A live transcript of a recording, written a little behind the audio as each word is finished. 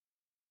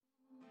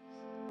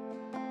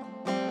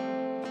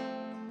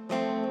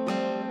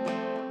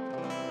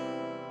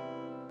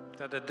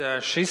Tātad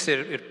šis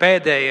ir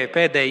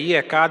pēdējie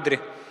kadri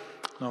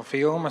no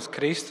filmas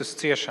Kristus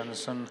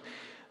ciešanas. Un,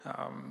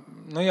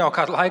 jau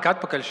kādu laiku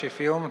atpakaļ šī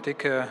filma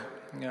tika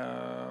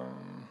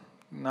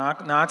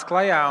nāca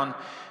klajā, un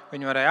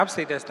viņi varēja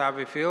apstīties. Tā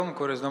bija filma,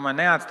 kur, es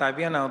domāju, neatstāja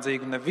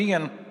vienaldzīgu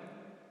nevienu,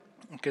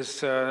 kas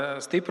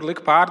stipri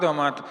lika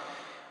pārdomāt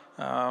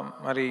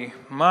arī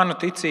manu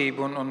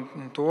ticību un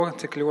to,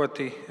 cik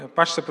ļoti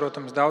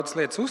pašsaprotams daudzas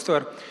lietas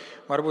uztver.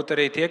 Varbūt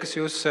arī tie, kas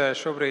jūs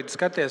šobrīd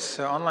skaties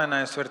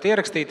online, jūs varat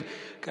ierakstīt,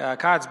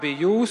 kāds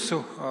bija jūsu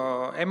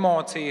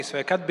emocijas,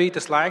 vai kad bija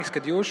tas laiks,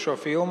 kad jūs šo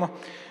filmu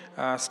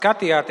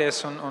skatījāties,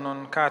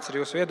 un kāds ir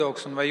jūsu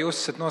viedoklis, un vai jūs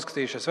esat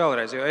noskatījušies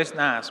vēlreiz, jo es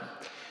neesmu.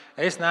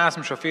 Es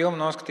neesmu šo filmu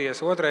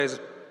noskatījies otrais.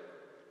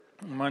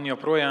 Man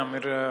joprojām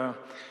ir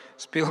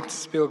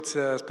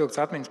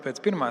spilgts atmiņas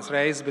pēc pirmās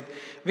reizes, bet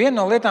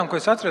viena no lietām, ko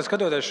es atceros,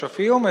 skatoties šo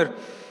filmu,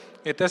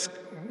 ir tas,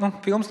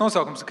 filmas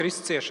nosaukums ir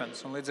Kristus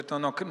ciešanas, un līdz ar to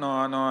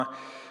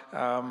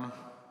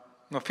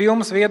no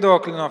filmas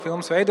viedokļa, no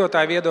filmas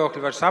veidotāja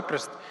viedokļa var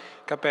saprast,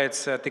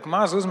 kāpēc tik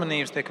maz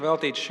uzmanības tiek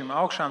veltīts šim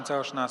augšām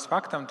celšanās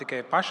faktam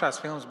tikai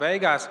pašās filmas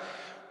beigās,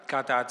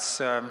 kā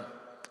tāds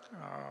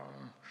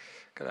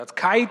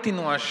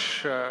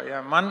kaitinošs.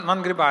 Ja,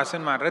 man gribās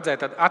vienmēr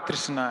redzēt tādu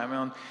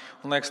atrisinājumu,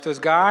 un liekas, tu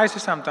esi gājis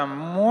visām tām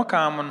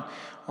mokām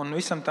un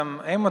visam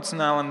tam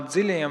emocionālam,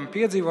 dziļajam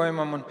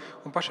piedzīvojumam,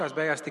 un pašās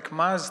beigās tik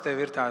maz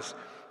tev ir tās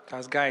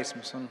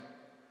gaismas. Un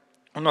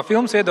no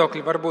filmas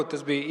viedokļa varbūt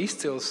tas bija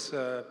izcils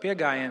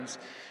piegājiens,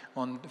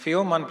 un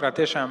filma, manuprāt,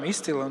 tiešām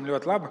izcila un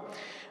ļoti laba.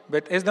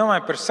 Bet es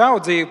domāju par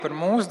savu dzīvi, par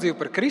mūsu dzīvi,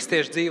 par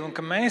kristiešu dzīvi, un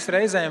ka mēs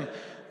reizēm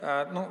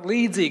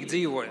līdzīgi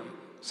dzīvojam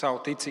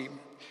savu ticību.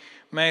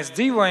 Mēs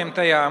dzīvojam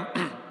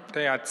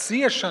tajā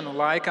ciešanu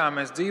laikā,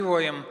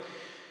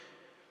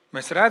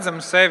 mēs redzam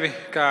sevi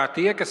kā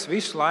tie, kas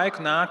visu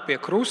laiku nāk pie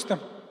krusta,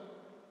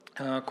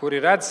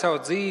 kuri redz savu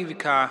dzīvi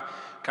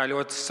kā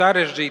ļoti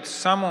sarežģītu,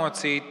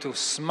 samocītu,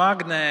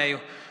 smagnēju.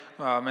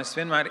 Mēs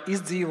vienmēr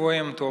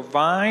izdzīvojam to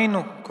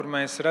vainu, kur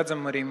mēs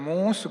redzam arī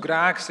mūsu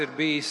grēks ir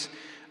bijis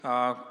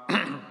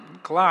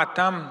klāt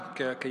tam,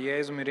 ka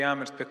Jēzum ir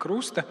jāmirst pie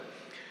krusta.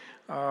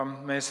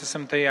 Mēs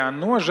esam tajā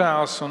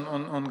nožēlas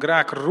un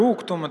grēka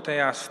rūgtuma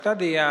tajā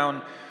stadijā,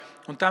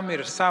 un tam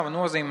ir sava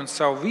nozīme un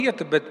sava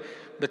vieta,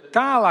 bet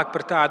tālāk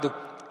par tādu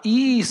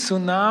īsu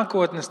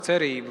nākotnes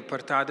cerību,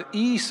 par tādu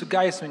īsu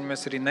gaismiņu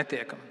mēs arī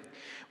netiekam.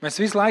 Mēs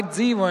visu laiku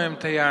dzīvojam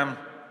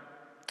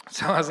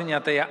savā ziņā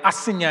tajā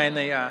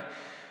asiņainajā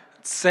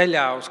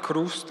ceļā uz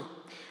krustu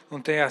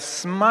un tajā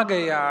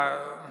smagajā,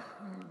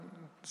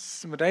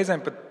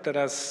 reizēm pat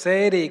tādā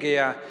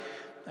sērīgajā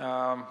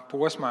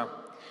posmā.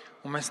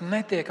 Un mēs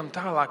netiekam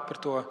tālāk par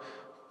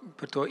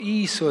to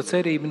īso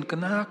cerību, ka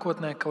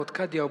nākotnē kaut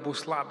kad jau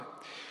būs labi.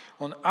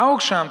 Un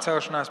augšām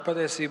celšanās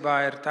patiesībā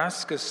ir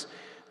tas, kas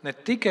ne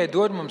tikai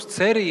dod mums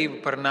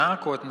cerību par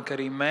nākotni, ka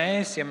arī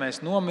mēs, ja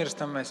mēs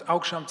nomirstam, mēs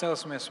augšām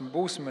celsimies un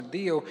būsim ar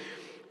Dievu,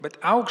 bet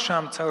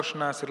augšām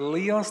celšanās ir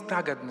liels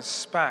tagadnes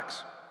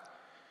spēks.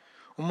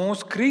 Un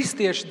mūsu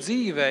kristiešu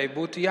dzīvei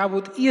būtu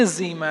jābūt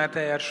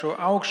iezīmētai ar šo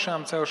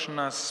augšām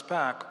celšanās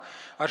spēku,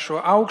 ar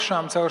šo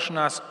augšām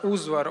celšanās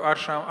uzvaru, ar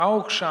šo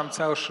augšām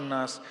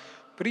celšanās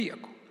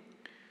prieku.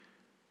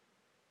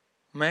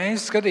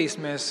 Mēs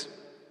skatīsimies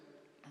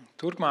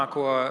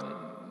turpmāko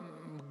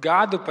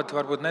gadu, pat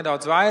varbūt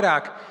nedaudz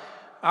vairāk,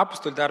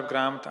 Apostoļu darbu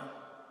grāmatā,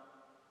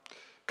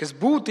 kas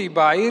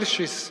būtībā ir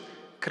šis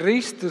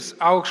Kristus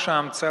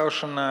augšām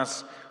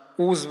celšanās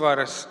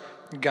uzvaras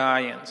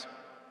gājiens.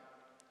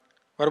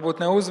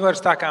 Varbūt ne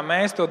uzvaras tā, kā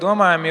mēs to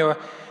domājam, jo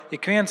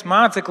ik viens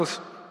māceklis,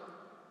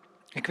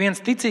 ik viens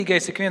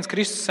ticīgais, ik viens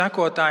Kristus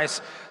sekotājs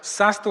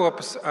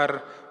sastopas ar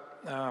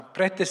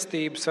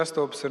pretestību,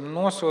 sastopas ar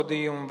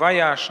nosodījumu,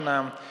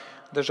 vajāšanām,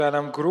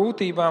 dažādām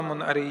grūtībām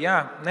un arī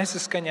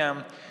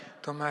nesaskaņām.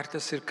 Tomēr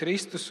tas ir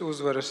Kristus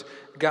uzvaras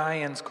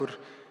gājiens, kur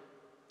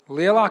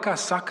lielākā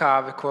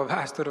sakāve, ko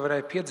vēsture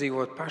varēja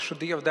piedzīvot, pašu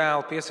Dieva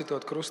dēlu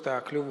piesitot krustā,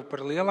 kļuva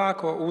par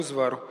lielāko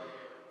uzvaru,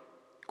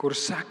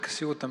 kuras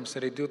sekas jūtams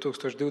arī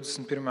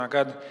 2021.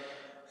 gada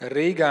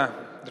Rīgā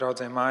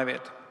draudzē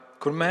mājvieta,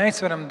 kur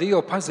mēs varam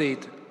Dievu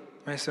pazīt,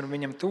 mēs varam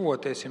viņam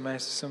tuvoties, ja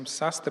mēs esam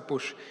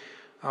sastapuši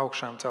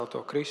augšām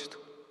celto Kristu.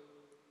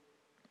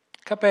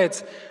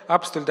 Kāpēc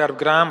Apostoļu darbu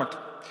grāmatu?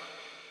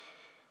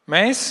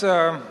 Mēs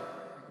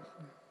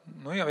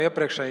jau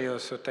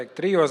iepriekšējos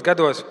 3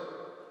 gados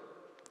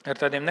ar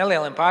tādiem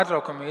nelieliem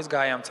pārtraukumiem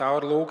izgājām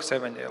cauri Lūkas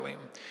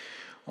evaņģēlijam.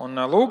 Un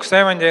Lūkas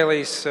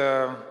evaņģēlijs,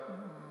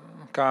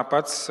 kā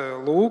pats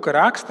Lūka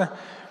raksta,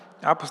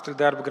 Apostoļu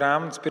darbu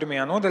grāmatas 1.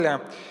 nodaļā,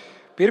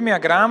 1.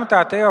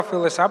 grāmatā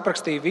Teofilis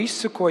aprakstīja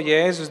visu, ko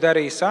Jēzus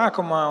darīja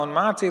sākumā un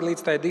mācīja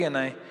līdz tai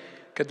dienai,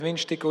 kad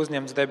viņš tika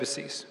uzņemts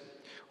debesīs.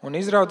 Un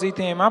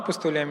izraudzītajiem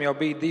apostoļiem jau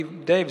bija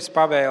devis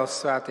pavēles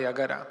svētajā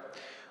garā.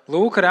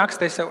 Lūka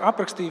raksta, es jau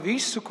aprakstīju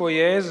visu, ko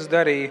Jēzus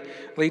darīja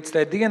līdz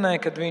tai dienai,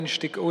 kad viņš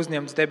tika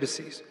uzņemts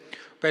debesīs.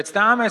 Pēc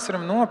tā mēs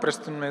varam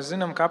noprast, un mēs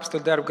zinām, ka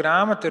Apostoļu darbu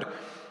grāmata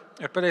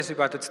ir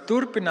patiesībā tāds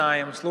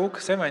turpinājums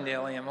Lūkas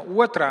evaņģēlijam,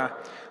 2.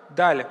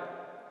 daļa.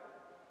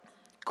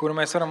 kuru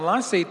mēs varam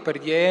lasīt par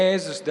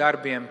Jēzus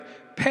darbiem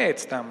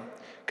pēc tam,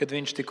 kad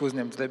viņš tika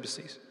uzņemts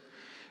debesīs.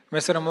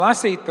 Mēs varam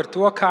lasīt par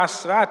to, kā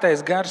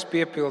Svētais Gars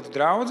piepilda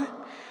draudzi,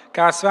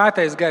 kā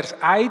Svētais Gars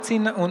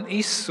aicina un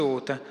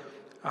izsūta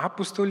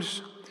apustuļus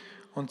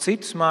un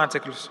citus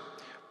mācekļus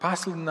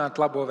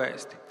pasludināt labo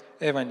vēsti,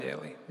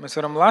 evaņģēliju. Mēs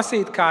varam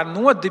lasīt, kā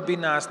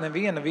nodibinās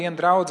neviena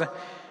draudze.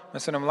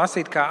 Mēs varam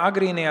lasīt, kā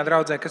agrīnajā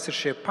draudzē, kas ir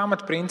šie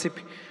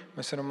pamatprincipi.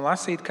 Mēs varam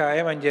lasīt, kā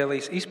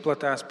evaņģēlijs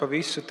izplatās pa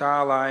visu tā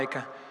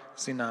laika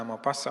zināmo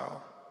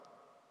pasauli.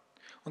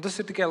 Un tas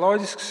ir tikai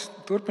loģisks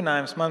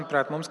turpinājums,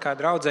 manuprāt, mums kā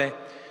draudzē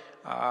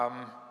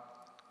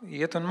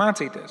iet un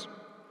mācīties.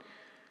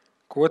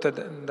 Ko tad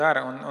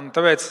dara? Un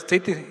tāpēc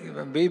citi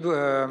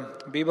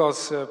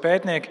Bībeles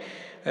pētnieki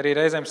arī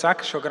reizēm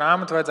saka, ka šo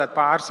grāmatu vajadzētu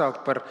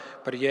pārsaukt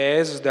par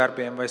Jēzus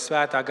darbiem vai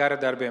Svētā gara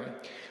darbiem.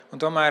 Un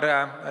tomēr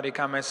arī,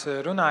 kā mēs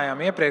runājām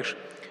iepriekš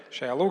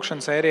šajā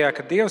lūkšanas sērijā,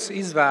 ka Dievs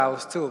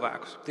izvēlas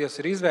cilvēkus. Dievs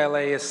ir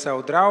izvēlējies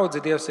savu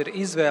draudzi, Dievs ir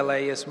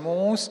izvēlējies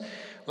mūs,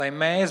 lai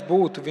mēs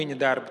būtu viņa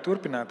darba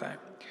turpinātāji.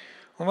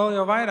 Un vēl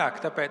jau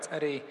vairāk, tāpēc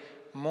arī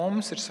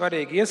mums ir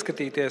svarīgi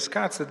ieskatīties,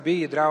 kāds tad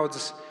bija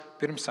draudzes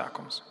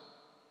pirmsākums.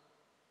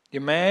 Ja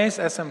mēs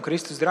esam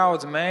Kristus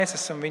draudze, mēs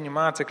esam viņa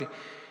mācekļi,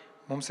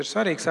 mums ir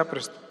svarīgi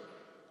saprast,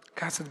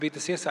 kāds tad bija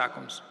tas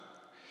iesākums.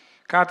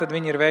 Kā tad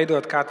viņi ir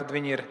veidot, kā tad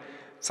viņi ir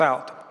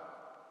celtu.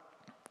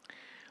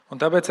 Un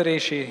tāpēc arī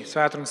šī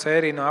svētdienas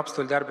sērija no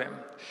apstuļu darbiem.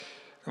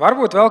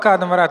 Varbūt vēl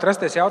kādam varētu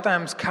rasties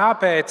jautājums,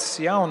 kāpēc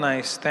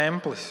jaunais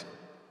templis?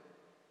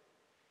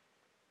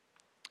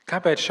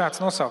 Kāpēc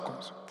šāds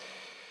nosaukums?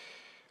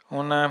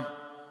 Un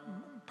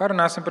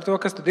parunāsim par to,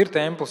 kas tad ir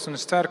templis. Un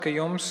es ceru, ka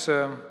jums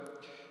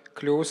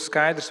kļūs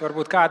skaidrs.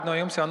 Varbūt kādi no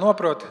jums jau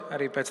noprot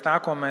arī pēc tā,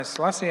 ko mēs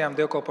lasījām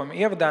dievkalpojuma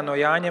ievadā no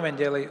Jāņa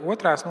evaņģēlija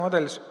 2.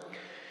 nodaļas.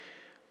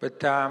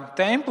 Bet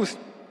templis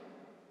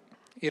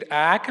ir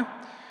ēka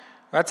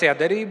vecajā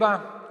derībā.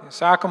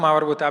 Sākumā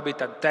varbūt tā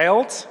bija tāda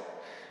telts,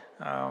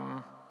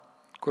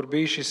 kur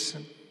bija šis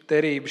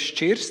derības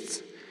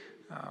šķirsts,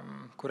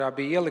 kurā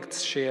bija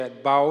ielikts šie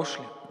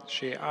baušļi,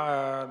 šie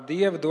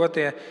Dieva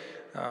dotie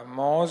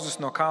Mūzes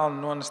no kalna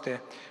nonestie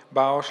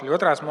baušļi.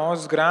 2.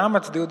 Mūzes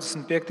grāmatas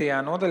 25.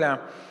 nodaļā,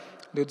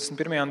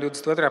 21. un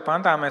 22.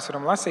 pantā mēs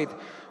varam lasīt: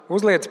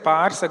 uzliec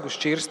pārsegu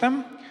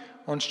šķirstam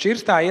un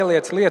šķirstā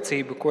ieliec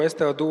liecību, ko es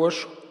tev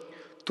došu.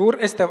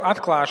 Tur es tev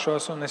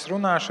atklāšos un es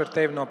runāšu ar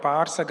tevi no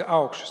pārsaga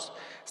augšas,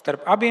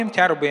 starp abiem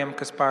ķerubiem,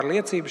 kas pār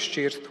liecības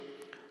šķirstu.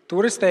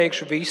 Tur es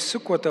teikšu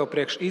visu, ko tev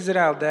priekš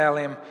Izraēla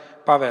dēliem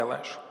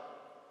pavēlēšu.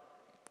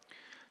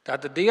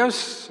 Tātad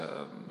Dievs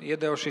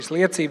iedeva šīs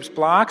liecības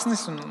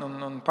plāksnes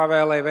un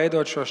pavēlēja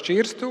veidot šo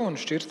šķirstu un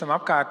šķirstam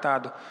apkārt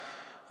tādu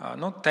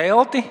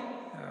telti,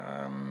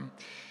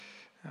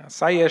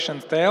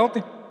 sajiešanas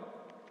telti,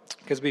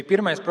 kas bija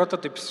pirmais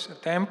prototips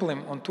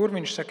templim, un tur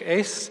viņš saka,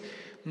 es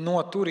no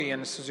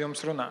turienes uz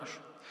jums runāšu.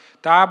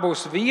 Tā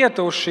būs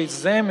vieta uz šīs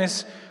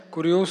zemes,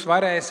 kur jūs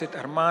varēsiet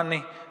ar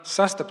mani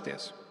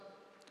sastapties.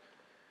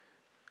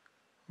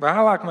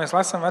 Vēlāk mēs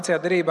lasām vecajā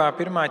derībā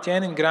 1.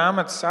 ķēniņa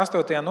grāmatas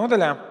 8.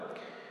 nodaļā,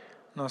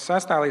 no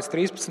 6. līdz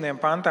 13.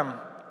 pantam.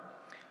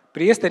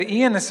 Priesteri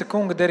ienesa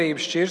kunga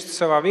derības šķirstu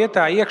savā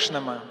vietā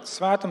iekšnamā,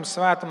 svētums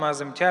svētumā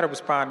zem ķerubu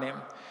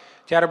spārniem.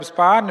 Ķerubu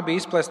spārni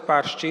bija izplesti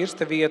pār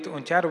šķirsta vietu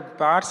un ķerubu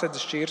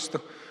pārsedza šķirstu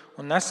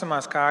un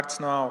nesamās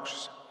kārtas no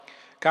augšas.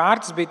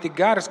 Kārtas bija tik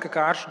garas, ka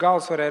kāršu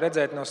galus varēja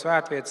redzēt no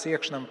svētvietas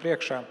iekšnam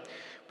priekšā,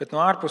 bet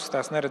no ārpuses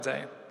tās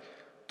neredzēja.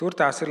 Tur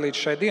tās ir līdz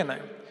šai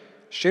dienai.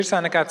 Šķirsā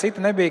nekā cita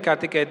nebija kā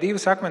tikai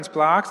 2 akmens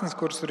plāksnes,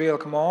 kuras tur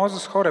ielika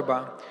Mūzes Horebā,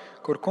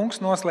 kur kungs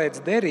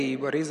noslēdz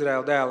derību ar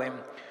Izraēla dēliem,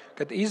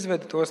 kad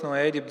izveda tos no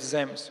Ēģiptes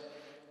zemes.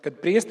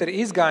 Kad priesteri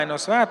izgāja no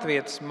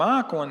svētvietas,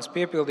 mākonis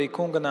piepildīja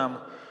kunga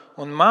namu,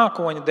 un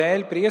mākoņa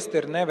dēļ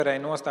priesteri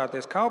nevarēja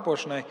nostāties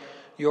kalpošanai,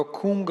 jo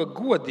kunga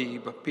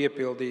godība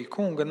piepildīja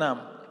kunga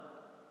namu.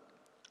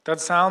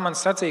 Tad Salmans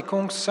sacīja,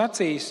 kungs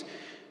sacīs,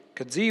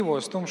 ka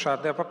dzīvos tumšā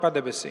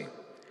padebesī.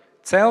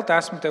 Celt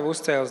esmu tev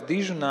uzcēlis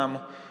dižu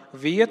namu,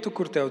 vietu,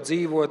 kur tev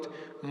dzīvot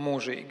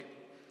mūžīgi.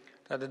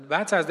 Tātad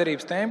vecās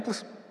derības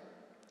templis,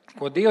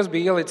 ko Dievs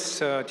bija ielicis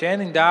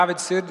ķēniņa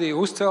Dāvida sirdī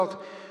uzcelt,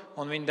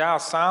 un viņa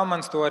dēls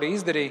Salmans to arī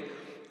izdarīja.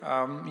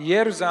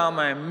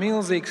 Jeruzālēmē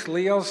milzīgs,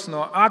 liels,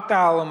 no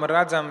attāluma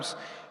redzams,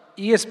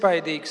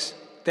 iespaidīgs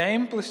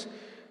templis,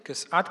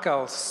 kas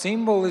atkal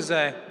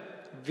simbolizē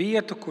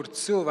vietu, kur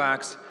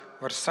cilvēks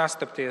var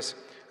sastapties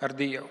ar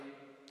Dievu.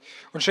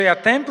 Un šajā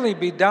templī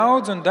bija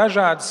daudz un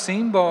dažādu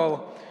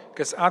simbolu,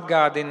 kas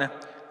atgādina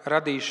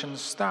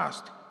radīšanas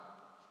stāstu.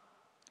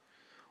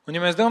 Un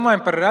ja mēs domājam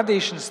par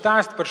radīšanas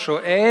stāstu, par šo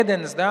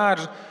ēdenes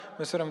dārzu,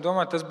 mēs varam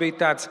domāt, tas bija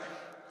tāds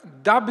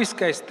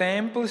dabiskais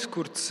templis,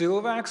 kur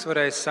cilvēks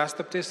varēja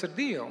sastapties ar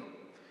Dievu.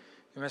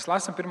 Ja mēs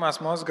lasām 1.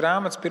 Mūzes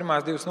grāmatas 1.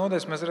 2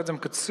 nodaļas, mēs redzam,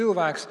 ka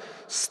cilvēks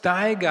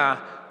staigā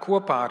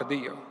kopā ar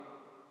Dievu.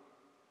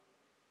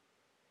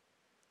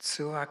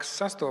 Cilvēks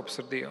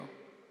sastopas ar Dievu.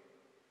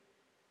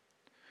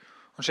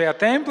 Un šajā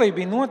templī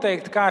bija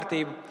noteikta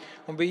kārtība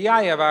un bija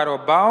jāievēro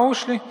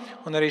baušļi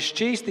un arī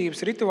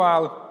šķīstības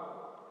rituāli,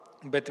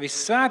 Bet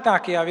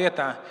vissvētākajā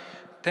vietā,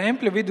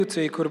 tempļa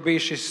viducī, kur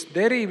bija šis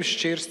derības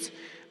šķirsts,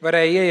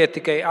 varēja ieiet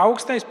tikai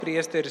augstais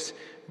priesteris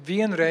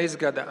vienu reizi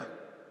gadā,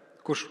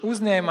 kurš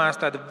uzņēmās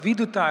tādu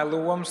vidutāju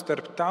lomu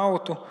starp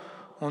tautu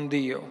un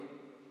Dievu.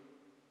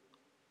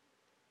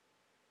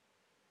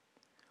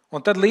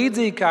 Un tad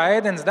līdzīgi kā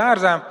Ēdens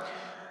dārzā,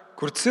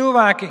 kur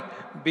cilvēki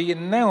bija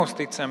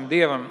neusticami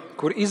Dievam,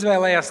 kur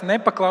izvēlējās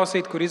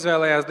nepaklausīt, kur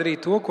izvēlējās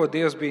darīt to, ko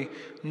Dievs bija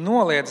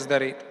noliedzis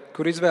darīt,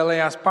 kur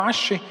izvēlējās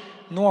paši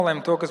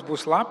nolemt to, kas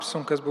būs labs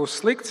un kas būs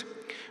slikts,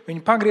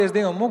 viņi pagriez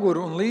Dievam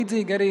muguru, un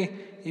līdzīgi arī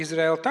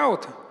Izraēla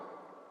tauta.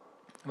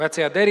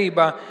 Vecajā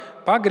derībā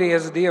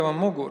pagrieza Dievam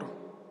muguru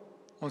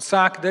un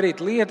sāka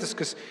darīt lietas,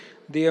 kas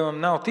Dievam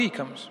nav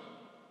tīkamas.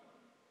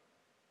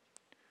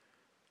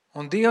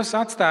 Un Dievs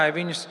atstāja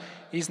viņus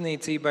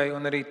iznīcībai,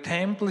 un arī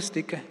templis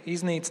tika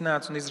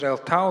iznīcināts, un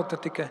Izraēla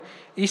tauta tika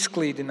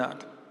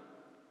izklīdināta.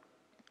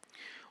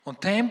 Un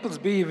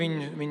templis bija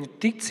viņu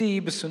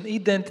ticības un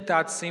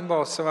identitātes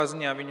simbols savā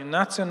ziņā, viņu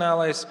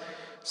nacionālais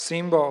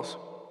simbols.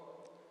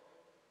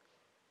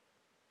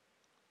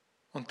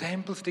 Un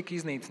templis tika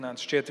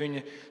iznīcināts. Šķiet,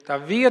 tā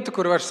vieta,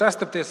 kur var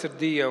sastapties ar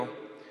Dievu,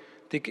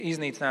 tika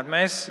iznīcināta.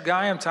 Mēs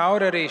gājām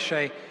cauri arī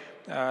šai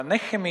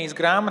Nehemijas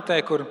grāmatai,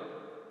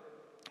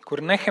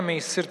 kur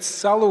Nehemijas sirds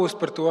salūst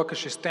par to, ka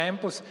šis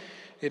templis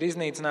ir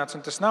iznīcināts.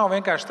 Un tas nav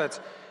vienkārši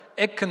tāds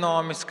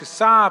ekonomiska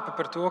sāpe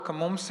par to, ka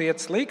mums iet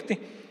slikti,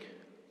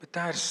 bet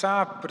tā ir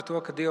sāpe par to,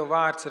 ka Dieva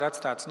vārds ir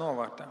atstāts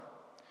novārtā.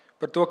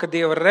 Par to, ka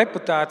Dieva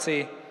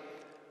reputācija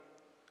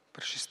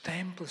par šis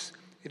templis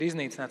ir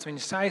iznīcināts.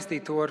 Viņi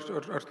saistīja to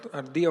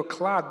ar Dieva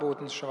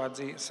klātbūtni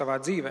savā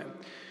dzīvē.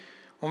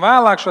 Un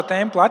vēlāk šo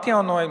templi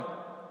atjaunoja,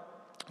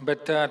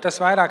 bet tas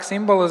vairāk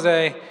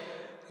simbolizēja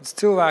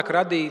cilvēku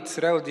radītas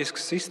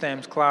reliģiskas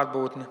sistēmas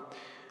klātbūtni,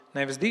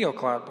 nevis Dieva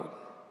klātbūtni.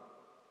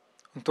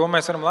 Un to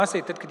mēs varam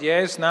lasīt tad, kad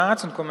Jēzus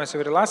nāca, un ko mēs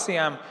jau arī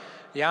lasījām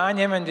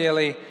Jāņa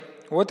evaņģēlijā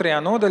 2.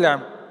 nodaļā,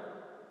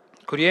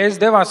 kur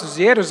Jēzus devās uz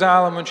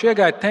Jeruzālemi, viņš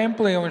iegāja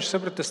templī, un viņš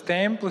saprata, tas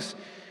templis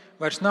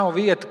vairs nav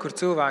vieta, kur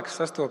cilvēks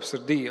sastopas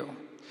ar Dievu.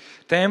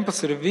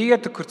 Templis ir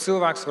vieta, kur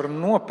cilvēks var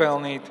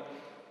nopelnīt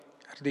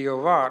ar Dievu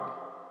vārdu.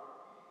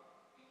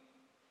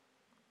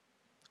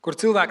 Kur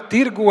cilvēki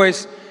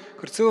tirgojas,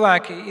 kur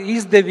cilvēki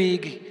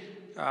izdevīgi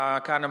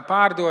kādam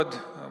pārdod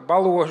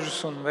baložus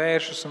un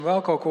vēršus un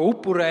vēl kaut ko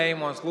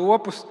upurējumos,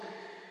 lopus,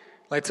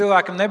 lai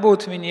cilvēkam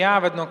nebūtu viņu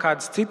jāved no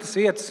kādas citas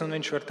vietas, un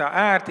viņš var tā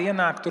ērti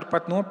ienākt,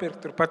 turpat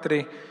nopirkt, turpat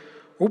arī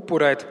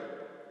upurēt.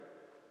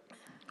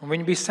 Un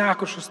viņi bija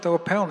sākuši uz to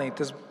pelnīt.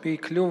 Tas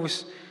bija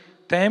kļuvis,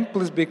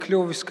 templis bija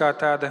kļuvis kā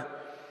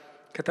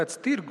tāds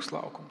tirgus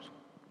laukums.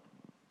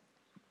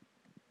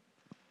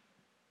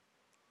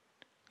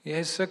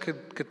 Jēzus saka,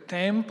 ka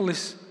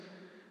templis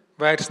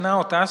vairs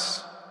nav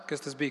tas,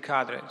 kas tas bija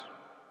kādreiz.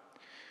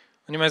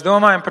 Un ja mēs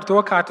domājam par to,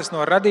 kā tas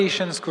no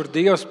radīšanas, kur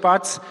Dievs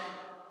pats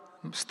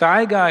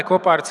staigāja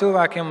kopā ar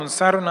cilvēkiem un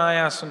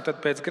sarunājās, un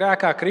tad pēc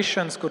grēkā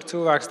krišanas, kur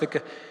cilvēks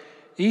tika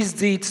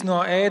izdzīts no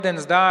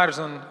Ēdenes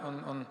dārza,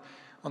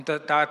 un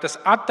tas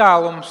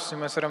attālums, ja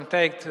mēs varam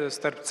teikt,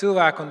 starp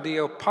cilvēku un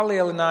Dievu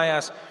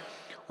palielinājās.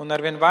 Un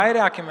arvien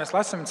vairāk, ja mēs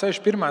lasām ceļš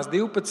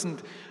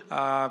 12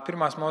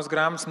 mūsu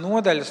grāmatas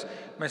nodaļas,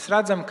 mēs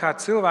redzam, kā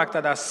cilvēki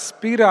tādā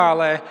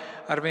spirālē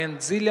arvien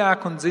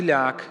dziļāk un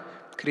dziļāk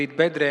krīt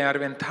bedrē,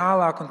 arvien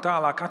tālāk un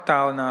tālāk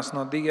attālinās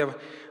no Dieva.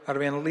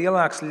 Arvien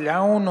lielāks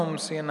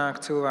ļaunums ienāk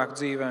cilvēku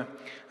dzīvē.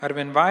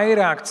 Arvien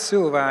vairāk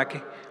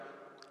cilvēki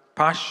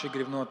paši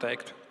grib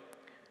noteikt,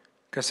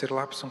 kas ir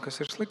labs un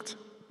kas ir slikts.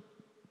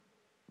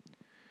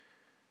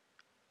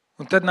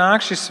 Un tad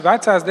nāk šis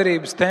vecās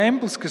derības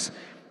templis,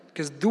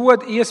 kas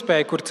dod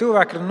iespēju, kur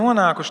cilvēki ir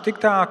nonākuši tik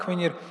tālu, ka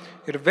viņi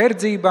ir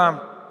verdzībā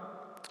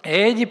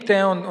Ēģiptē,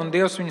 un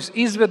Dievs viņus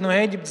izved no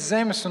Ēģiptes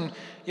zemes, un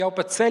jau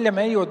pa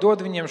ceļam ejot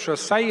dod viņiem šo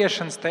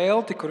saiešanas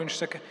telti, kur viņš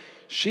saka,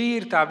 šī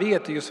ir tā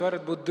vieta, jūs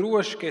varat būt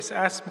droši, ka es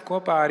esmu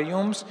kopā ar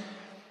jums.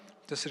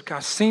 Tas ir kā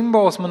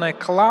simbols manai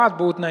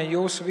klātbūtnei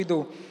jūsu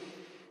vidū.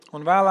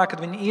 Un vēlāk,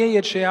 kad viņi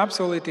ieiet šajā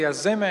apsolītajā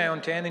zemē,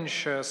 un ķēniņš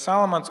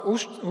Salamans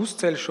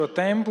uzceļ šo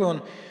templi,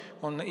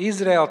 un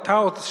Izraēla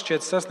tautas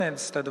šķiet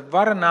sasniedz tādu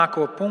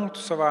varenāko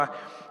punktu savā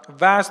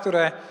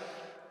vēsturē.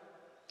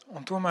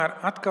 Un tomēr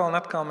atkal un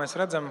atkal mēs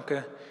redzam, ka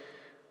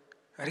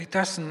arī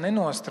tas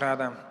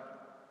nenostrādā.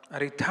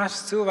 Arī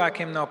tas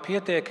cilvēkiem nav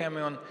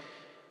pietiekami, un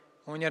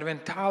viņi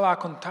arvien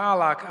tālāk un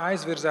tālāk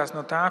aizvirzās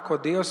no tā, ko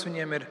Dievs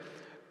viņiem ir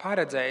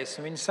paredzējis.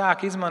 Viņi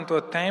sāk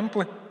izmantot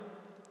templi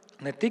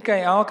ne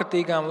tikai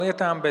alkatīgām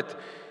lietām,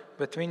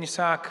 bet viņi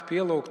sāk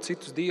pielūgt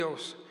citus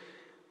dievus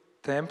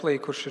templī,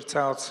 kurš ir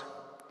celts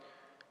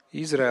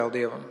Izraēla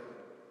dievam.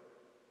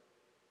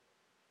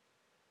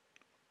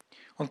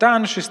 Un tā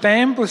nu šis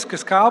templis,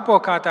 kas kalpo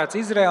kā tāds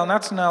Izraēla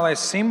nacionālais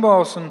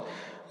simbols un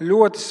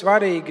ļoti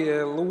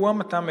svarīga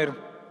loma tam ir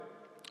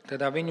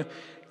tādā viņu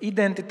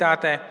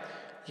identitātē,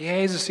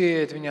 Jēzus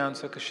ieiet viņā un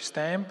saka, ka šis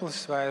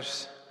templis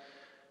vairs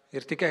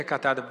ir tikai kā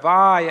tāda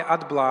vāja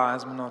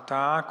atblāzma no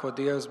tā, ko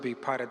Dievs bija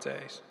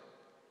paredzējis.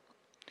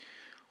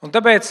 Un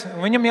tāpēc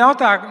viņam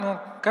jautā,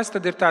 kas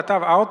tad ir tā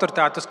tava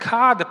autoritāte? Uz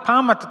kāda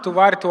pamata tu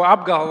vari to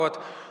apgalvot?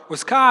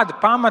 Uz kāda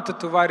pamata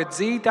tu vari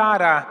dzīt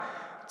ārā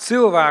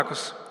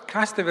cilvēkus?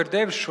 Kas tev ir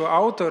devis šo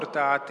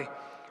autoritāti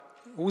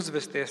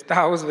uzvesties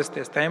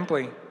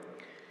templī?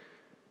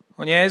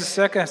 Un Jēzus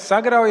saka,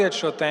 sagraujiet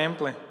šo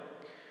templi,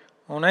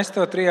 un es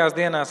to 3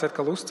 dienās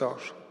atkal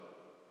uzcelšu.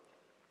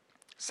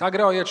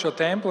 Sagraujiet šo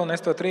templi, un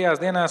es to 3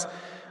 dienās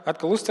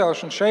atkal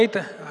uzcelšu. Un šeit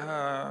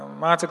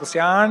māceklis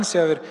Jānis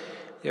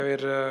jau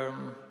ir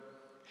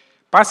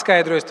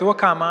paskaidrojis to,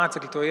 kā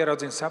mācekļi to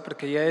ieraudzīja un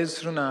saprata, ka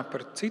Jēzus runā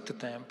par citu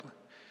templi,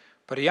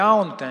 par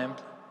jaunu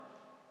templi.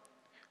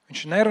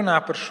 Viņš nerunā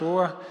par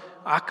šo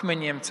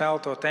akmeņiem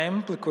celto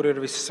templi, kur ir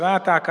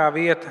vissvētākā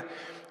vieta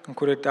un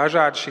kur ir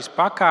dažādas šīs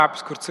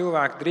pakāpes, kur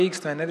cilvēki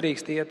drīkst vai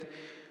nedrīkst iet.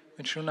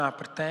 Viņš runā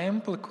par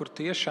templi, kur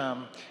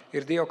tiešām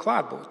ir Dieva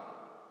klātbūtne.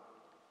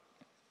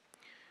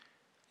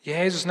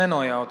 Jēzus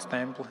nenojauca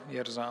templi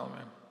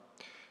Jeruzalemē.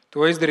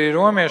 To izdarīja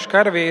romiešu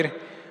karavīri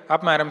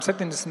apmēram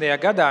 70.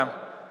 gadā,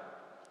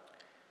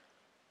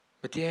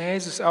 bet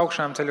Jēzus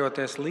augšām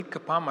ceļoties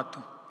lika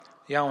pamatu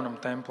jaunam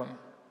templim.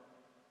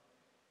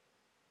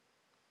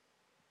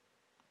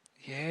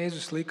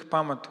 Jēzus lika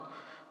pamatu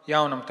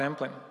jaunam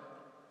templim.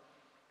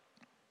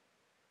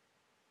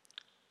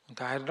 Un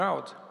tā ir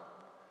draudze.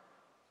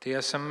 Tie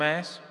esam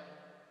mēs.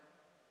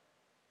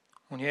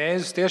 Un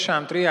Jēzus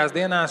tiešām 3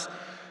 dienās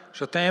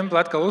šo templi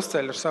atkal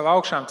uzceļ ar savu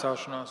augšām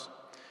celšanos.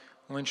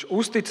 Un viņš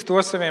uztic to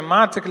saviem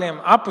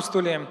mācekļiem,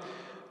 apustuļiem,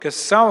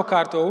 kas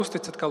savukārt to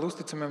uztic atkal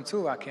uzticamiem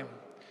cilvēkiem,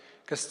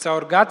 kas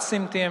caur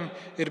gadsimtiem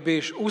ir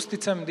bijuši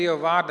uzticami Dieva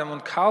vārdam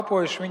un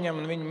kalpojuši viņam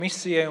un viņa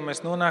misijai, un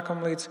mēs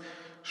nonākam līdz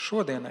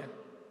šodienai.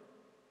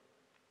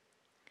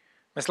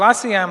 Mēs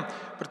lasījām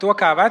par to,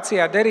 kā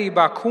vecajā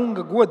derībā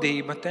kunga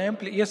godība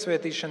tempļa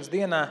iesvētīšanas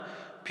dienā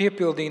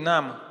piepildīja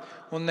namu,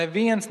 un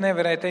neviens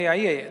nevarēja tajā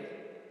ieiet.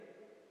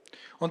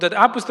 Un tad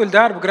apustuļu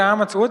darbu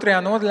grāmatas 2.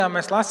 nodaļā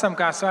mēs lasām,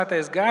 kā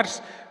Svētais Gars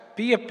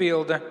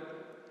piepilda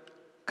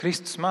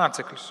Kristus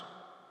mācekļus.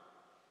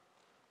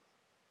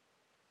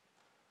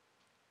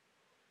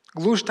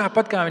 Gluži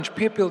tāpat kā viņš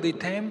piepildīja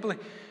templi,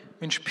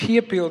 viņš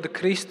piepilda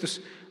Kristus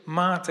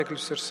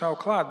mācekļus ar savu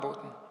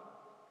klātbūtni.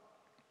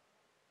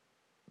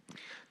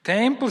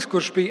 Templis,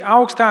 kurš bija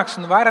augstāks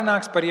un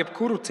varenāks par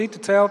jebkuru citu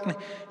celtni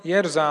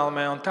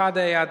Jeruzalemē, un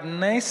tādējādi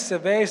nesa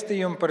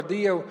vēstījumu par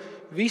Dievu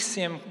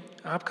visiem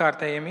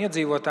apkārtējiem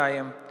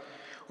iedzīvotājiem.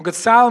 Un, kad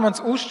Salmans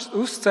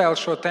uzcēla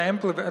šo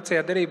templi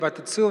vecajā derībā,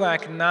 tad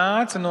cilvēki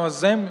nāca no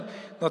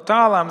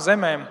tālām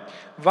zemēm.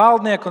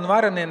 Valdnieki un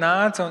varenie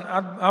nāca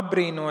un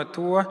apbrīnoja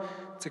to,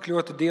 cik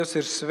ļoti Dievs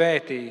ir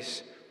svētījis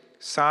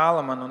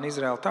Salmanu un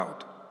Izraēlu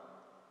tautu.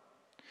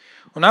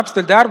 Un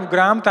apstuļu darbu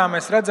grāmatā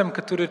mēs redzam,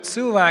 ka tur ir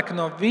cilvēki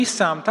no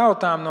visām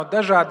tautām, no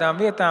dažādām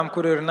vietām,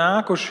 kur ir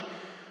nākuši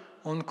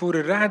un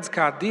kuri redz,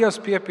 kā Dievs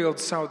piepilda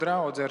savu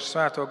draudzi ar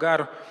Svēto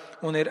garu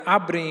un ir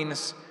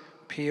apbrīnas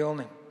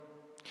pilni.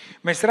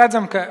 Mēs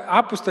redzam, ka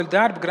apstuļu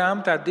darbu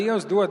grāmatā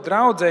Dievs dod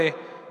draudzei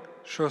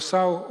šo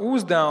savu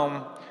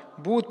uzdevumu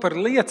būt par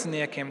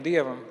lieciniekiem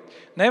Dievam.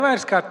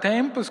 Nevairs kā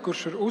templis,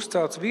 kurš ir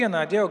uzcelts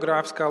vienā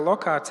ģeogrāfiskā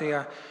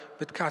lokācijā,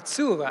 bet kā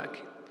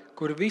cilvēki,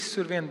 kuri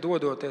visur vien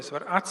dodoties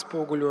var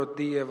atspoguļot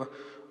Dieva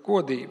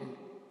godību.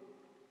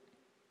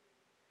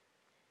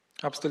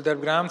 Apstuļu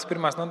darbu grāmatas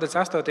 1. nodaļas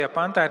 8.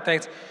 pantā ir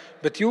teikts,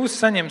 bet jūs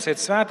saņemsiet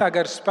Svētā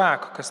gara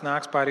spēku, kas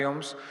nāks pār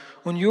jums,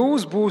 un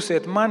jūs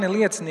būsiet mani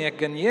liecinieki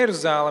gan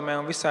Jeruzalemē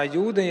un visā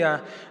Jūdejā,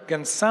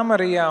 gan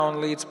Samarijā un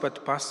līdz pat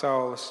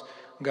pasaules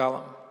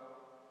galam.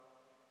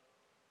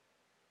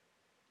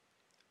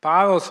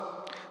 Pāvils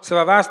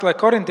savā vēstulē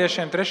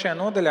Korintiešiem 3.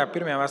 nodaļā,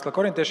 1. vēstulē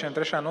Korintiešiem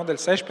 3.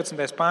 nodaļa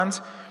 16.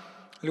 pants,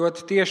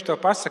 ļoti tieši to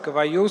pasaka,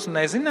 vai jūs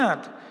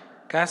nezināt,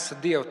 ka esat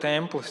Dieva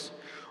templis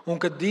un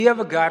ka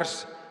Dieva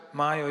gars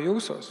mājo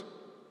jūsos?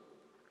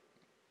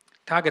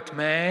 Tagad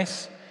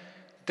mēs,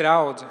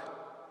 draudze,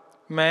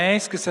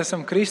 mēs, kas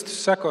esam Kristus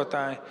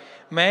sekotāji,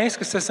 mēs,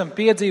 kas esam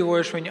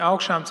piedzīvojuši viņa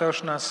augšām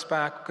celšanās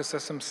spēku, kas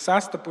esam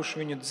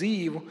sastapuši viņu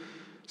dzīvu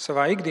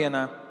savā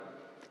ikdienā,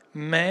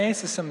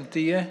 mēs esam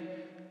tie,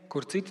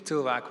 kur citi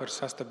cilvēki var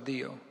sastapt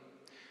Dievu.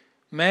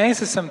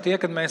 Mēs esam tie,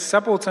 kad mēs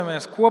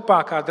sapulcamies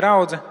kopā kā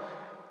draudze,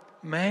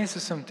 mēs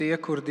esam tie,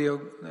 kur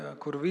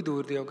vidū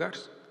ir Dieva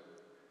gars,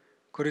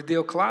 kur ir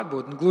Dieva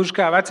klātbūtne. Gluži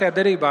kā vecajā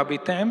derībā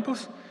bija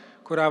templis,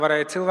 kurā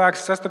varēja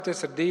cilvēks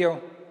sastapties ar Dievu,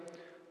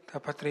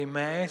 tāpat arī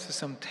mēs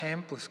esam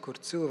templis, kur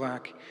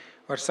cilvēki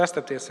var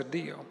sastapties ar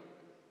Dievu.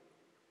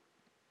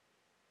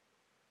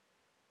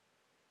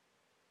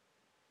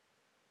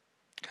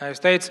 Kā jau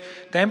teicu,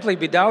 templī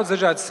bija daudz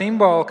dažādu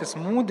simbolu, kas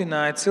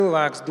mudināja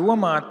cilvēkus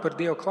domāt par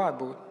Dieva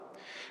klātbūtni,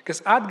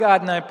 kas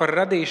atgādināja par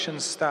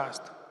radīšanas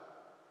stāstu.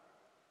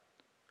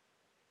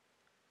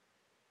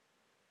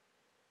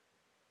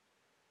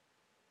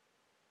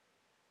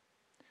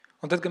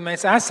 Un tad, kad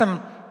mēs esam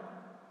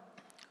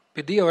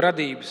pie Dieva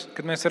radības,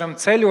 kad mēs varam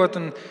ceļot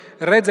un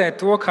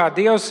redzēt to, kā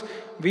Dievs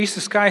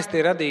visu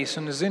skaisti ir radījis,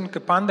 un es zinu, ka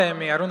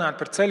pandēmijā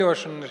runāt par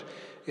ceļošanu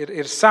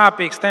ir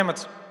sāpīgs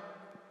temats,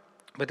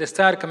 bet es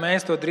ceru, ka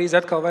mēs to drīz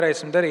atkal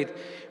varēsim darīt.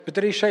 Bet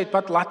arī šeit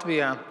pat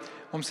Latvijā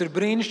Mums ir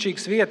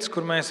brīnišķīgas vietas,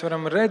 kur mēs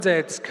varam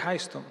redzēt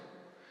skaistumu.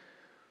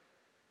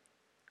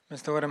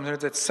 Mēs to varam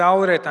redzēt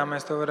saulrietā,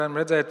 mēs to varam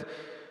redzēt.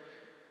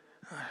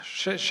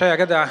 Šajā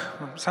gadā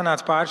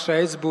sanāca pāris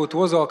reizes būt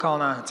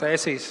Ozolkalnā,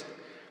 Cēsīs,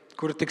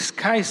 kur ir tik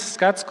skaists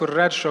skats, kur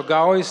redz šo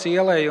Gaujas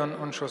ieleju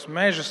un šos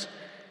mežus.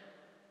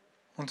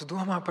 Un tu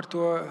domā par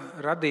to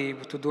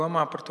radību, tu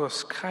domā par to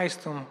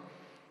skaistumu.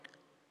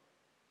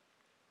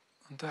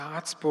 Un tā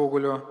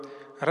atspoguļo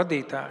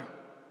radītāju.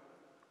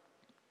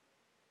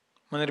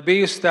 Man ir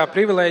bijusi tā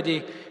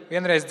privilēģija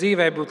vienreiz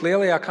dzīvē būt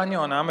Lielajā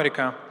kanjonā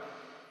Amerikā.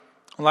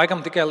 Un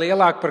laikam tikai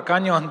lielāka par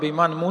kanjonu bija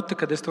mana mute,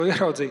 kad es to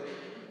ieraudzīju.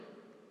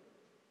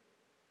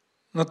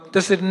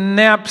 Tas ir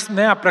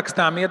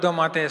neaprakstām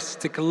iedomāties,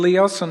 cik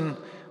liels un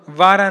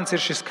varens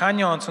ir šis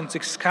kanjons un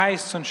cik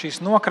skaists un šīs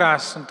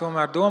nokrāsas. Un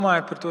tomēr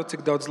domājot par to,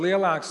 cik daudz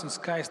lielāks un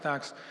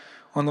skaistāks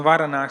un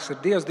varenāks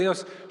ir Dievs.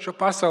 Dievs šo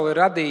pasauli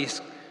ir radījis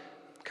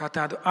kā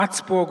tādu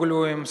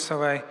atspoguļojumu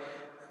savai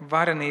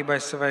varenībai,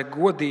 savai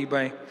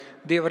godībai.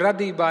 Dieva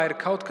radībā ir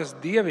kaut kas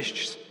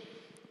dievišķs.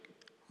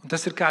 Un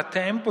tas ir kā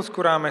templis,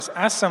 kurā mēs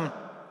esam.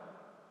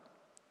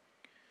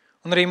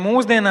 Un arī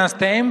mūsdienās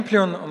tempļi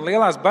un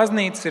lielās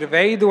baznīcas ir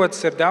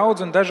veidotas ar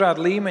daudz un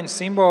dažādu līmeņu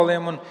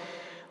simboliem. Un,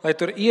 lai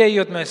tur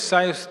ieejot, mēs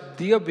sajustu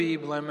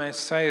dievbijību, lai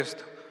mēs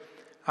sajustu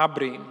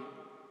apbrīnu.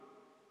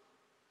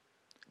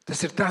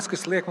 Tas ir tas,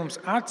 kas liek mums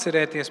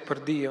atcerēties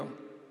par Dievu.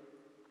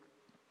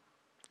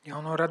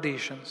 Jau no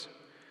radīšanas.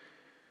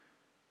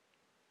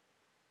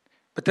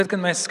 Bet tad,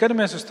 kad mēs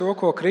skatāmies uz to,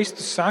 ko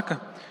Kristus saka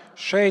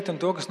šeit un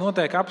to, kas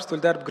notiek apostļu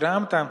darbu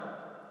grāmatā,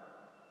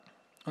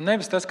 un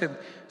nevis tas, ka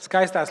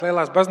skaistās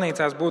lielās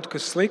baznīcās būtu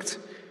kas slikts,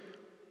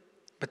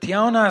 bet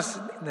jaunās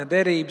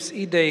derības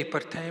ideja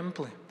par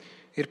templi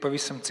ir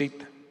pavisam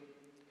cita.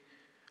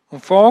 Un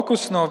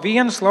fokus no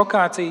vienas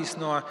lokācijas,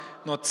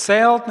 no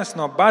celtnes,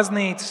 no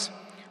baznīcas,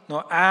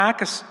 no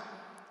ēkas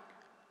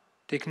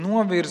tiek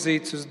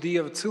novirzīts uz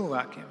Dieva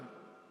cilvēkiem,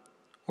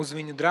 uz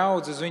viņu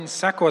draudzi, uz viņu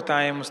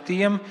sekotājiem, uz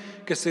tiem,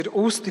 kas ir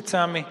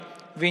uzticami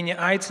viņa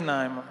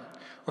aicinājumam,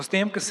 uz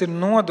tiem, kas ir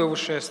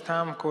nodevušies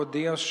tam, ko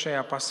Dievs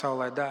šajā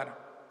pasaulē dara.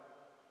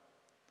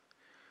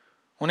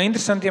 Un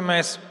interesanti, ja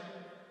mēs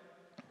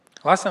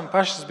lasām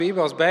pašas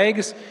Bībeles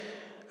beigas,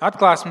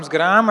 Atklāsmes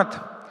grāmata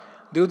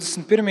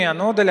 21.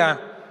 nodaļā,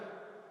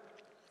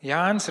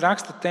 Jānis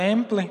raksta: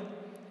 templi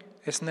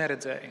es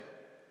neredzēju,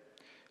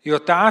 jo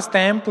tās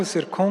templis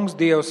ir Kungs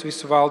Dievs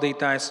visu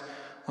valdītājs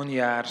un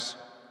jērs.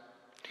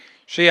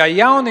 Šajā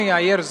jaunajā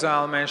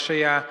Jeruzālēmē,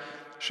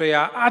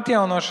 šajā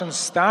atjaunošanas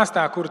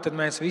stāstā, kuru tad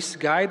mēs visi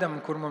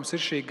gaidām, kur mums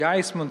ir šī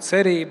gaisma un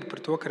cerība par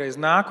to, ka reiz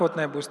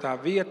nākotnē būs tā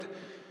vieta,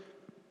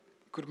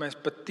 kur mēs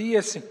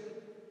patiesi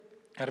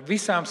ar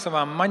visām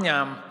savām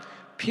maņām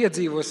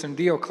piedzīvosim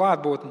Dievu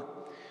klātbūtni,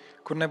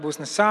 kur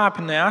nebūs ne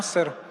sāpju, ne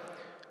asaru.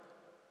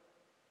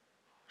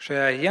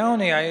 Šajā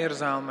jaunajā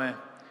Jeruzālēmē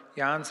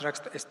Jānis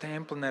raksta: es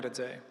templi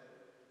neredzēju,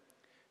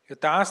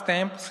 jo tās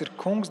templis ir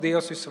Kungs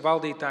Dievs visu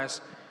valdītājs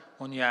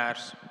un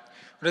jērs.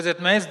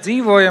 Redziet, mēs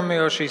dzīvojam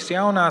jau šīs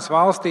jaunās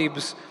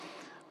valstības,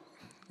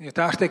 ja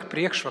tā teikt,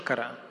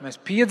 priekšvakarā. Mēs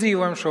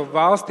piedzīvojam šo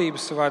valstību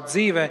savā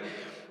dzīvē.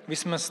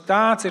 Vismaz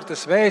tāds ir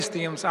tas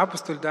vēstījums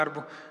apostļu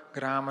darbu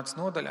grāmatas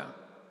nodaļā,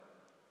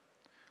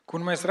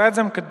 kur mēs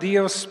redzam, ka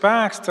Dieva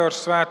spēks caur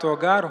Svēto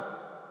garu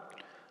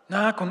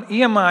nāk un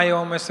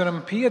iemājo, un mēs varam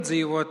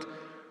piedzīvot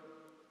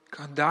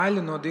kā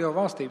daļu no Dieva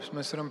valstības.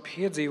 Mēs varam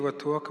piedzīvot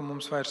to, ka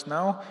mums vairs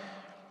nav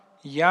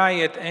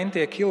jāiet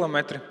entie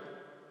kilometri,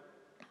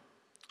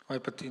 vai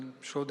pat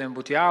šodien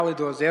būtu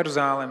jālido uz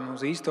Jeruzālemi,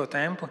 uz īsto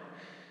templi,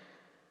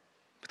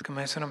 bet ka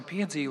mēs varam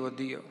piedzīvot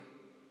Dievu.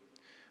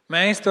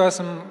 Mēs to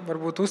esam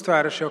varbūt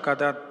uztvēruši jau kā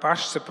tādu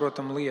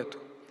pašsaprotamu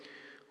lietu.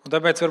 Un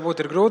tāpēc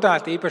varbūt ir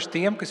grūtāk, īpaši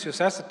tiem, kas jūs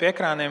esat pie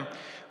ekrāniem,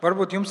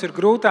 varbūt jums ir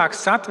grūtāk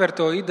satvert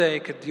to ideju,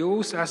 ka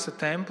jūs esat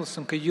templis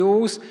un ka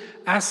jūs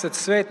esat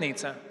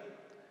svētnīcā,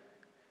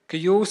 ka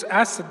jūs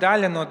esat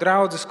daļa no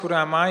draudzes,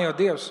 kurā mājo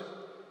Dievs.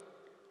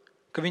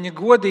 Ka viņa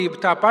godība,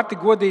 tā pati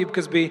godība,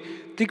 kas bija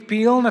tik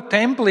pilna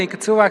templī, ka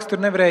cilvēks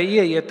tur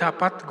nevarēja ieiet, tā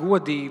pati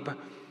godība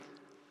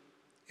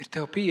ir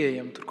tev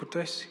pieejama tur, kur tu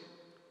esi.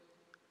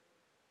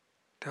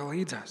 Tev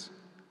līdzās.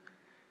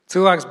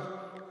 Cilvēks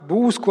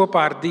būs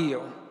kopā ar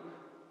Dievu.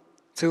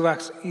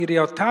 Cilvēks ir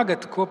jau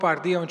tagad kopā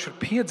ar Dievu, viņš var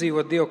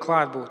piedzīvot Dieva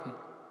klātbūtni.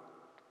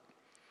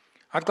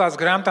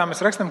 Atklāsmes grāmatā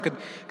mēs rakstam,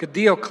 ka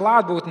Dieva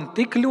klātbūtne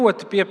tik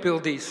ļoti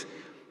piepildīs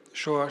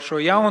šo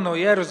jauno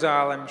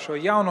Jeruzālemi, šo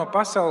jauno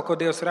pasauli, ko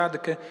Dievs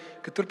rada,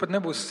 ka tur pat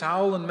nebūs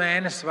saule un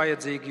mēnesis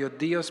vajadzīgi, jo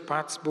Dievs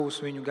pats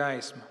būs viņu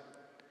gaisma.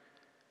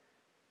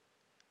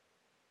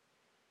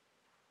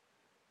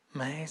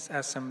 Mēs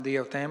esam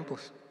Dieva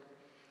templis.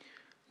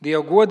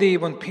 Dieva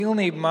godība un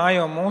pilnība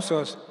mājo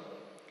mūsos.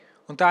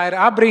 Un tā ir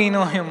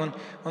apbrīnojama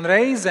un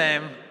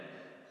reizēm,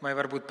 vai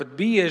varbūt pat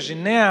bieži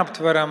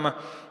neaptverama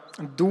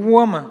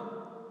doma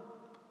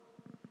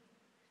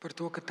par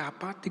to, ka tā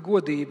pati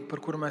godība, par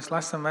kuru mēs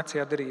lasām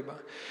Vecajā derībā,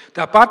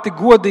 tā pati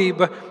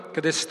godība,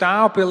 kad es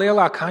stāvu pie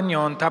lielā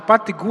kanjona, tā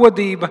pati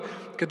godība,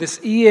 kad es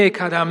ieeju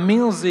kādā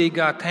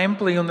milzīgā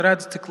templī un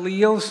redzu, cik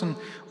lielas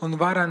un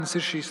varenas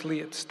ir šīs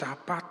lietas. Tā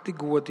pati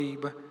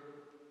godība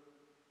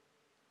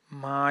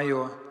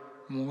mājo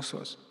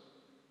mūsos.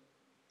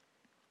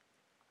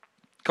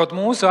 Kaut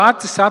mūsu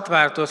acis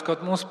atvērtos,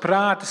 kaut mūsu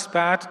prāti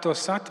spētu to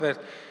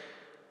satvert,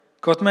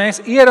 kaut mēs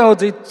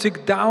ieraudzītu,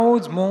 cik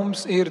daudz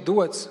mums ir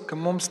dots, ka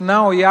mums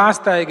nav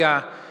jāstaigā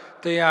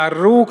tajā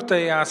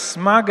rūgtajā,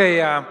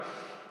 smagajā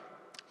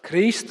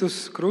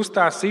Kristus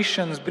krustā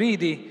sišanas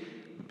brīdī,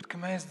 bet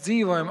ka mēs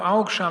dzīvojam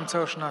augšām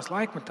celšanās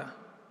laikmetā.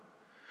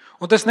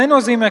 Un tas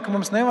nenozīmē, ka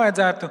mums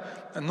nevajadzētu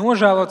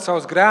nožēlot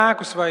savus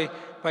grēkus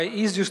vai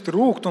izjust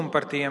rūgtumu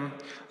par tiem.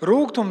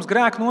 Rūgtums,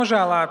 grēku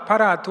nožēlā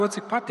parāda to,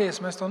 cik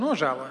patiesi mēs to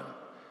nožēlojam.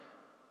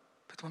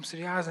 Bet mums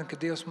ir jāzina, ka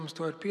Dievs mums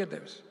to ir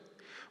piedevis.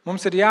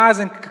 Mums ir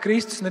jāzina, ka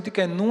Kristus ne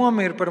tikai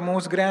nomira par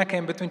mūsu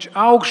grēkiem, bet Viņš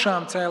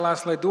augšām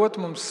cēlās, lai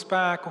dotu mums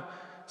spēku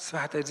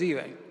svētai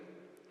dzīvei.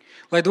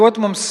 Lai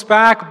dotu mums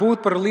spēku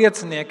būt par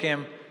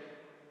lieciniekiem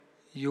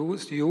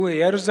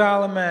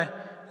Jeruzālēmē,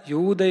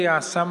 Jūdejā,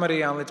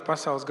 Samarijā un līdz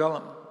pasaules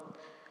galam.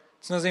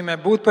 Tas nozīmē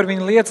būt par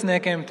viņu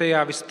lieciniekiem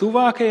tajā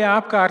vistuvākajā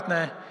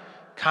apkārtnē,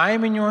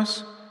 kaimiņos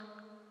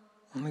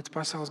un līdz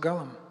pasaules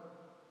galam.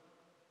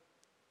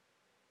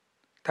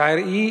 Tā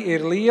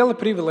ir liela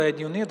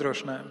privilēģija un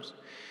iedrošinājums.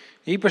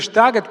 Īpaši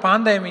tagad,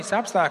 pandēmijas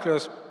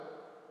apstākļos,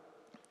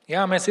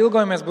 mēs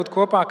ilgojamies būt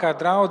kopā kā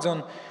draudze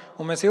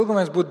un mēs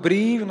ilgojamies būt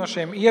brīvi no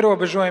šiem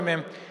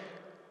ierobežojumiem,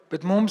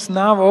 bet mums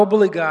nav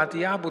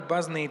obligāti jābūt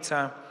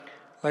baznīcā,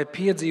 lai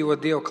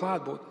piedzīvotu Dieva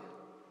klātbūtni.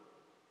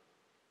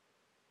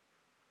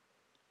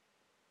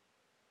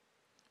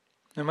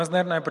 Nemaz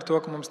nerunāju par to,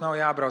 ka mums nav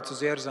jābrauc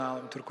uz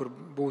Jeruzālemi, tur, kur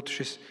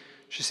būtu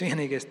šis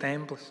vienīgais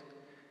templis.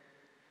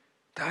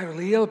 Tā ir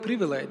liela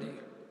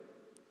privilēģija.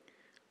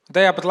 Un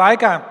tajā pat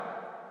laikā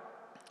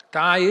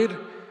tā ir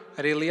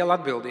arī liela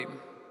atbildība.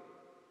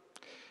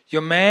 Jo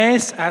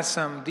mēs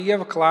esam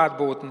Dieva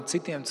klātbūtne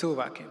citiem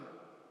cilvēkiem.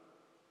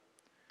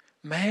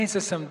 Mēs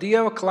esam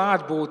Dieva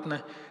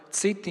klātbūtne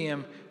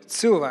citiem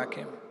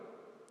cilvēkiem.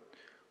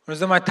 Un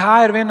es domāju, tā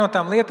ir viena no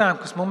tām lietām,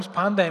 kas mums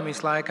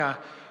pandēmijas laikā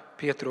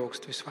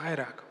pietrūkst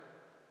visvairāk.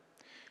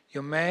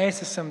 Jo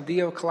mēs esam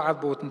Dieva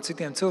klātbūtne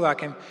citiem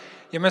cilvēkiem.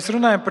 Ja mēs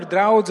runājam par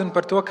draudzi un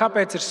par to,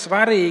 kāpēc ir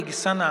svarīgi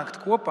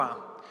sanākt kopā,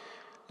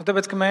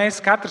 tāpēc, ka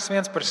mēs katrs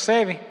viens par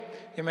sevi,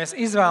 ja mēs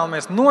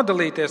izvēlamies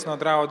nodalīties no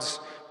draudzes,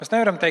 mēs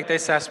nevaram teikt,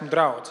 es esmu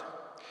draudze.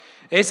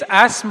 Es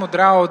esmu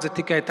draudze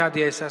tikai tad,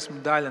 ja es esmu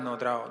daļa no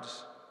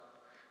draudzes.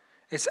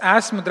 Es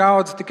esmu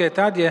draudze tikai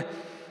tad, ja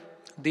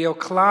Dieva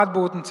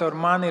klātbūtne caur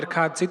mani ir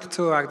kāda cita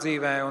cilvēka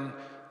dzīvē un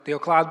Dieva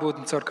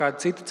klātbūtne caur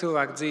kādu citu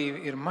cilvēku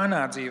dzīvi ir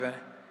manā dzīvē.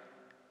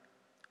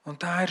 Un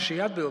tā ir šī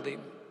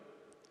atbildība.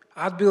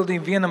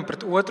 Atbildība vienam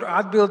pret otru,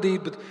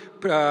 atbildība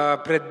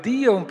pret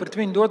Dievu un pret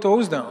viņu doto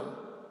uzdevumu.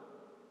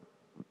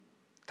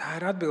 Tā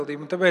ir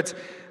atbildība. Un tāpēc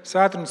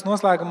svētdienas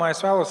noslēgumā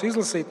es vēlos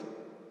izlasīt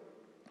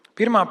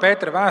 1.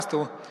 Pētera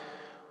vēstuli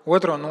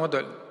 2.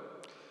 nodaļu,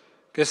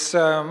 kas,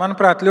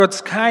 manuprāt,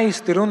 ļoti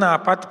skaisti runā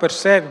pati par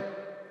sevi.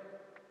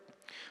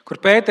 Kur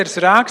Pēters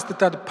raksta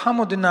tādu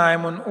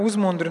pamudinājumu un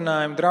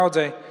uzmundrinājumu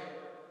draudzei,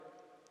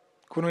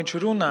 kur viņš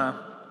runā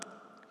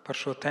par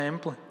šo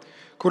templi,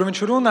 kur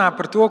viņš runā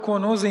par to, ko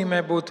nozīmē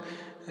būt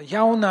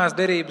jaunās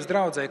derības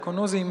draudzei, ko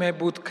nozīmē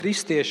būt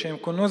kristiešiem,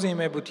 ko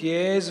nozīmē būt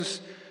Jēzus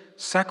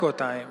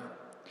sekotājiem.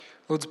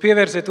 Lūdzu,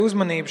 pievērsiet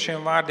uzmanību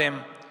šiem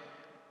vārdiem,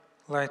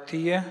 lai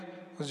tie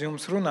uz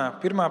jums runā.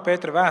 1.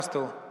 Pētera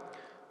vēstule,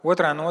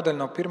 2. nodaļa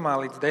no 1.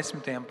 līdz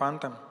 10.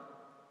 pantam.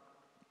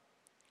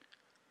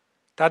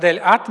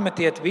 Tādēļ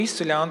atmetiet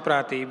visu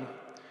ļaunprātību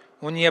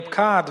un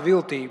jebkādu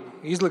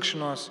viltību,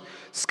 izlikšanos,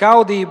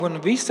 skaudību un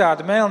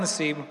visādu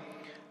mēlnesību,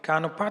 kā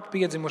nu pat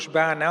piedzimuši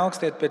bērni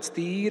augstiet pēc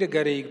tīra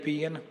garīga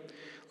piena,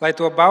 lai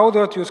to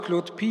baudot jūs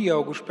kļūtu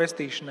pieauguši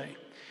pestīšanai.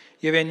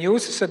 Ja vien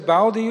jūs esat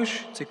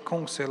baudījuši, cik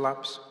kungs ir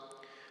labs.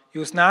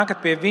 Jūs nākat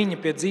pie viņa,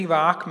 pie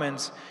dzīvā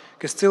akmens,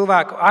 kas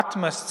cilvēku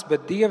atmests,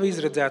 bet Dieva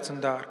izredzēts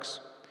un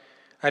dārgs.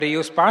 Arī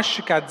jūs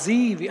paši kā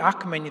dzīvi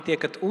akmeņi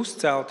tiekat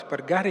uzcelti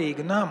par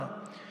garīgu namu,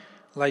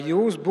 lai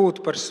jūs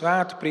būtu par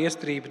svētu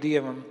priesterību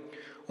Dievam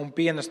un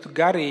pienestu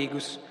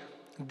garīgus,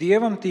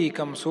 Dievam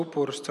tīkamus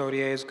upurus caur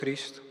Jēzu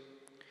Kristu.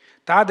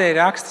 Tādēļ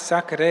raksti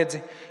saka,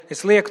 redzi,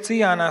 es lieku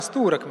Cijānā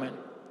stūrakmeni,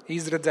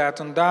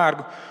 izredzētu un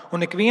dārgu,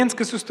 un ik viens,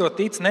 kas uz to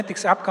tic,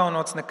 netiks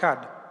apkaunots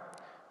nekad.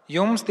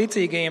 Jums,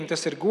 ticīgajiem,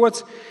 tas ir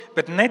gods,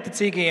 bet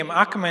neticīgajiem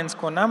akmens,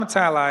 ko nama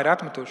cēlā, ir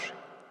atmetuši.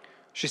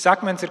 Šis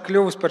akmens ir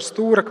kļuvis par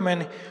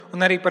stūrakmeni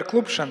un arī par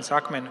klupšanas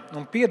akmeni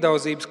un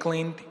piedaudzības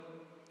klinti.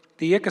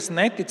 Tie, kas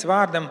netic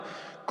vārdam,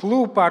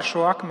 klūp pār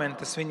šo akmeni,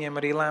 tas viņiem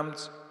arī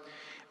lemts.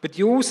 Bet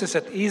jūs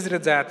esat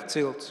izredzēta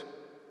cilts.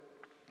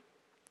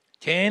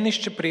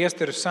 Ķēnišķa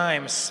priesteru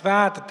saimes,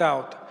 svēta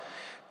tauta.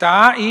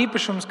 Tā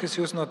īpašums, kas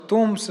jūs no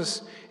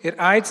tumsas ir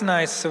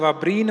aicinājis savā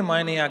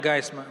brīnumainajā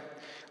gaismā,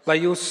 lai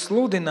jūs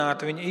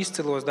sludinātu viņa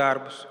izcilos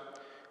darbus.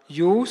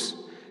 Jūs,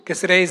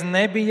 kas reiz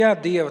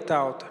nebijāt Dieva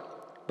tauta,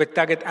 bet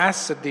tagad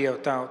esat Dieva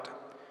tauta.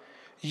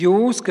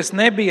 Jūs, kas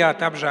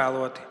nebijāt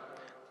apžēloti,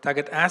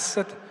 tagad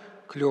esat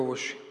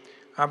kļuvuši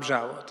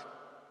apžēloti.